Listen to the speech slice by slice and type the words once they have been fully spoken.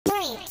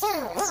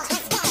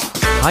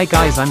Hi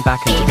guys, I'm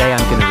back and today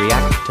I'm gonna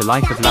react to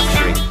Life of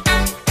Luxury.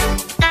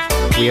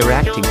 We are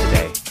reacting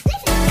today.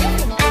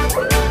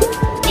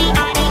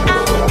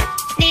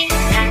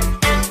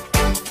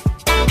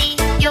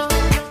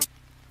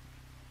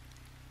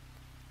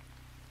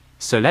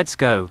 So let's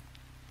go.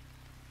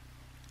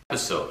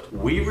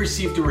 We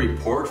received a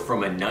report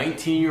from a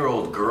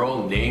 19-year-old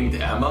girl named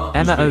Emma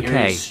Emma, who's been okay.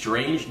 hearing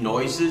strange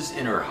noises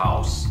in her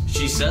house.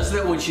 She says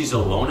that when she's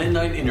alone at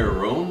night in her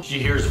room, she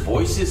hears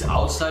voices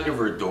outside of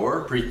her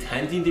door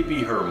pretending to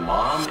be her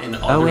mom and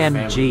other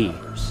family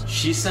members.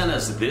 She sent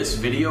us this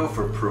video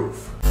for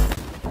proof.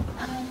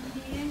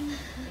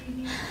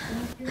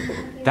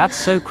 That's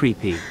so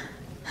creepy.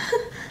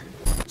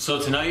 So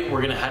tonight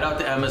we're gonna head out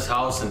to Emma's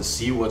house and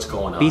see what's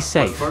going on. Be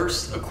safe. But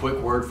first, a quick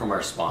word from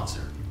our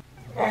sponsor.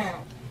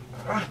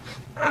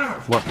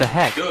 What the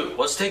heck? Dude,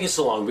 what's taking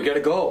so long? We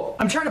gotta go.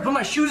 I'm trying to put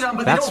my shoes on,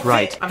 but That's they don't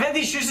right. fit. I've had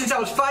these shoes since I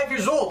was 5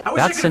 years old. I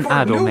wish That's I could an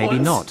afford ad or new maybe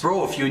ones. not.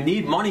 Bro, if you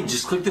need money,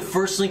 just click the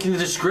first link in the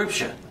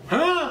description.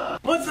 Huh?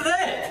 What's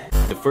that?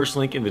 The first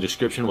link in the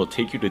description will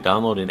take you to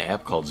download an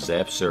app called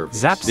Zap Surveys.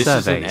 This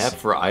is an app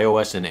for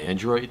iOS and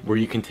Android where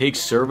you can take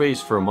surveys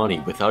for money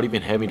without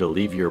even having to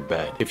leave your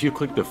bed. If you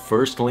click the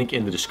first link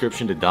in the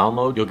description to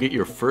download, you'll get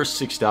your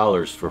first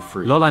 $6 for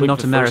free. Lol, I'm Click not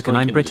the first American,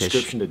 link I'm in British. The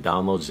description to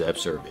download Zap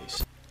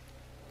Surveys.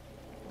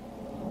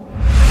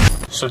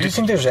 So do you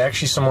think there's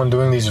actually someone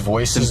doing these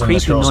voices Some in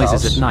this creepy girl's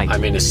noises house? at night. I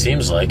mean, it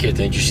seems like it.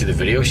 Didn't you see the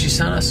video she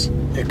sent us?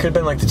 It could have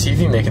been like the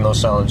TV making those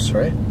sounds,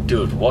 right?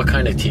 Dude, what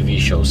kind of TV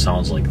show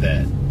sounds like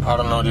that? I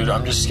don't know, dude.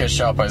 I'm just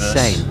sketched out by this.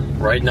 Same.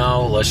 Right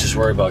now, let's just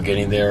worry about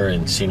getting there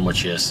and seeing what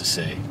she has to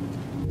say.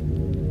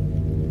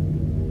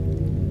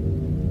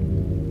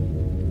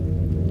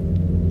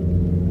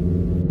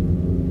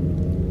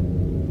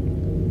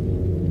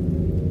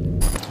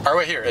 All right,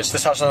 wait here. It's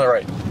this house on the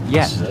right.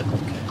 Yeah. This is it?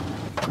 Okay.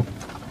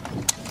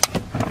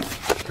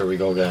 Here we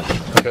go again.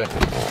 Okay.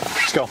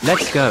 Let's go.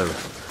 Let's go.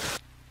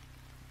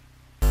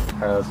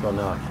 Alright, let's go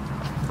knock.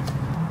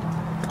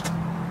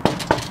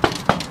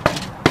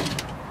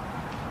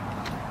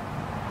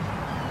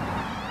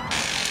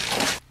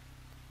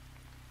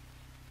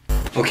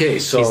 Okay,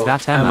 so Is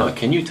that Emma?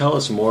 can you tell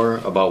us more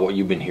about what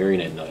you've been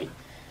hearing at night?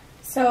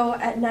 So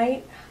at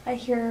night, I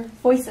hear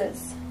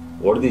voices.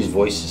 What do these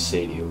voices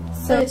say to you?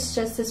 So it's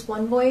just this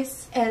one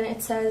voice, and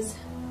it says,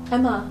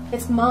 "Emma,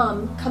 it's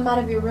Mom. Come out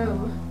of your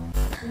room."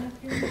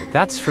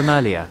 That's from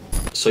earlier.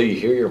 So you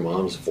hear your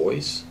mom's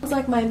voice? It's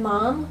like my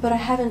mom, but I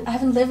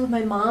haven't lived with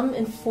my mom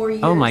in 4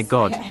 years. Oh my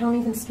God. I don't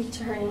even speak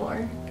to her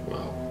anymore.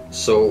 Wow.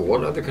 So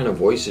what other kind of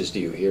voices do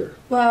you hear?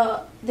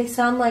 Well, they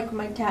sound like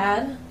my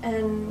dad,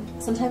 and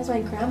sometimes my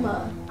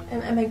grandma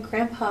and my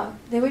grandpa.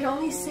 They would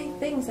only say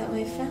things that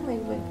my family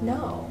would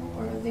know,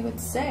 or they would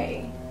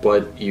say.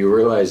 But you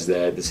realize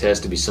that this has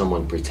to be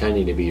someone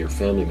pretending to be your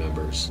family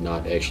members,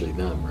 not actually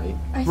them, right?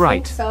 I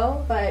Right. think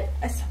so, but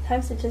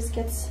sometimes it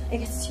gets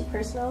too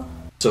personal.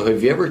 So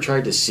have you ever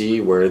tried to see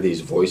where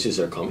these voices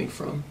are coming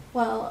from?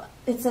 Well,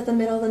 it's at the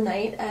middle of the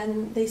night,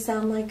 and they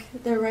sound like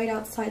they're right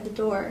outside the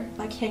door.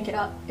 I can't get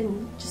up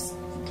and just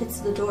get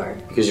to the door.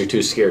 Because you're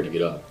too scared to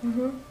get up.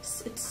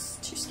 It's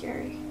too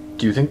scary.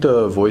 Do you think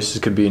the voices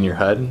could be in your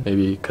head?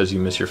 Maybe because you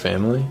miss your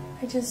family?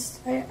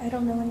 I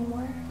don't know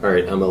anymore.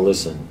 Alright, Emma,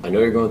 listen. I know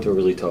you're going through a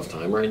really tough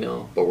time right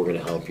now, but we're going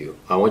to help you.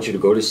 I want you to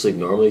go to sleep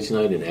normally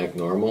tonight and act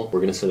normal.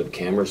 We're going to set up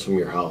cameras from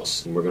your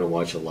house, and we're going to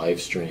watch a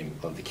live stream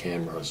of the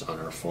cameras on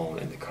our phone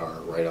in the car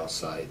right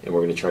outside. And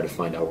we're going to try to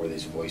find out where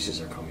these voices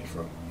are coming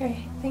from.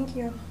 Okay, thank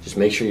you. Just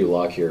make sure you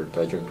lock your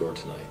bedroom door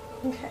tonight.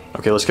 Okay.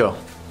 Okay, let's go.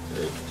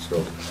 Alright, let's go.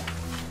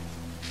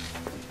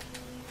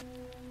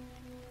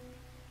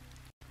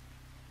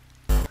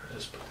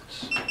 Let's put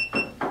this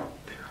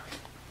there.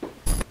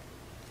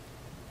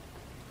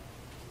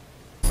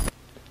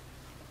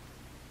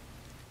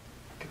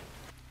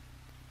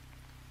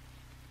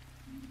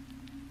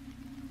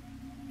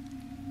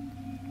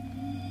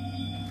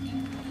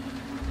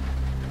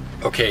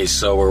 Okay,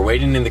 so we're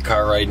waiting in the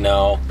car right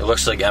now. It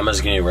looks like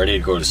Emma's getting ready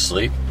to go to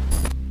sleep.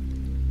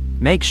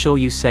 Make sure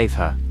you save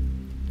her.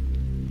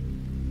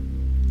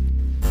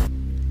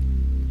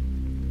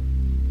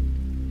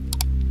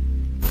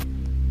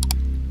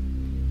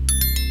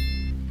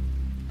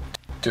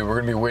 Dude, we're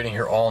gonna be waiting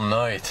here all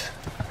night.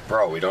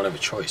 Bro, we don't have a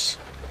choice.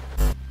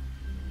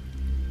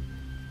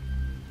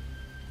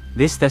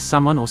 There's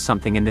someone or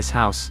something in this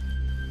house.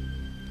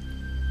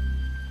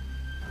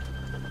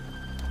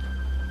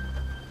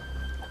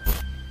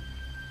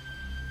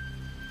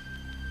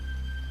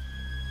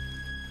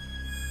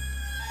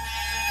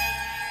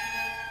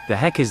 The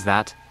heck is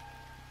that?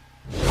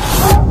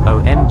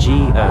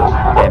 OMGO,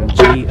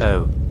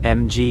 MGO,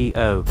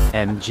 MGO,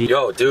 MG.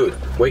 Yo, dude,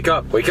 wake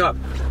up, wake up.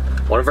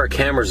 One of our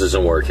cameras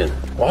isn't working.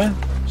 What?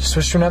 Just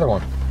switch to another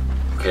one.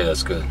 Okay,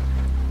 that's good.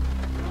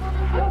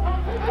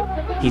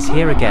 He's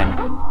here again.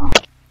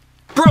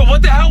 Bro,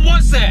 what the hell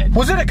was that?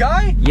 Was it a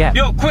guy? Yeah.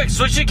 Yo, quick,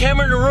 switch the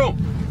camera in the room.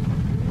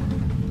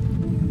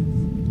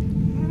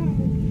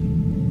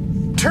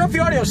 Turn up the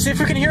audio, see if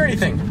we can hear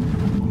anything.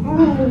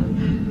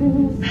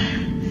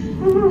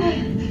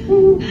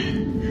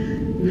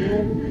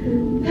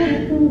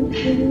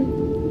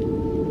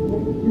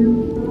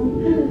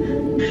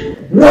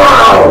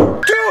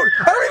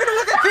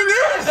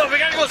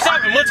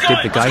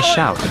 heard the guy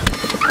shout.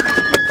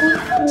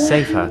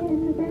 Save her.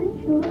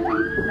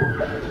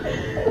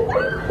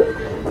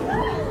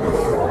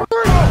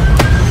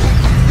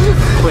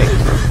 Quick.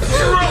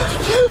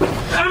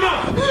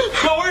 Emma!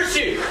 Yo, where's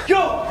she? Yo,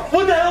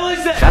 what the hell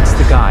is that? That's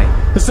the guy.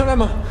 It's not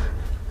Emma.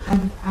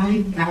 I'm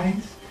fine,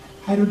 guys.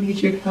 I don't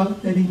need your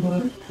help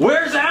anymore.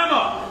 Where's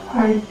Emma?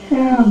 I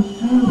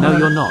am. No,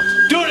 you're not.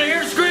 Dude, I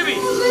hear screaming!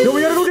 Yo,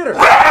 we gotta go get her.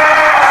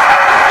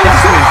 Just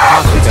scream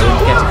faster, go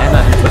and get Emma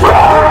and put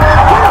her.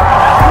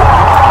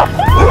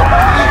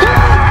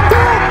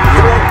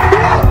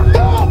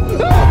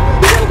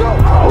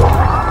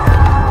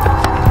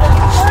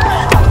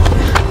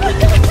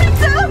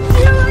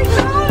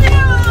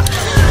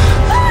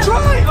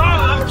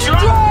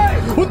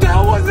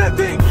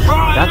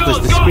 That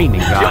was the screaming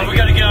guy. Yo, we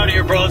gotta get out of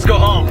here, bro. Let's go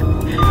home.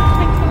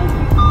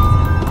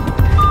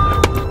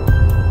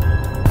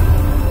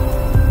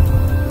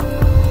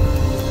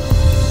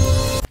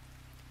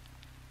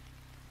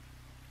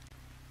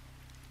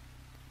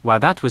 Wow,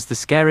 that was the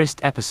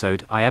scariest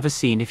episode I ever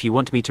seen. If you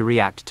want me to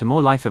react to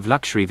more Life of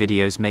Luxury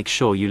videos, make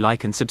sure you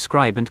like and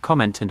subscribe and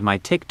comment, and my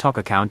TikTok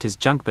account is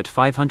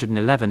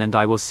Junkbot511, and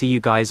I will see you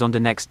guys on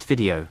the next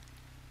video.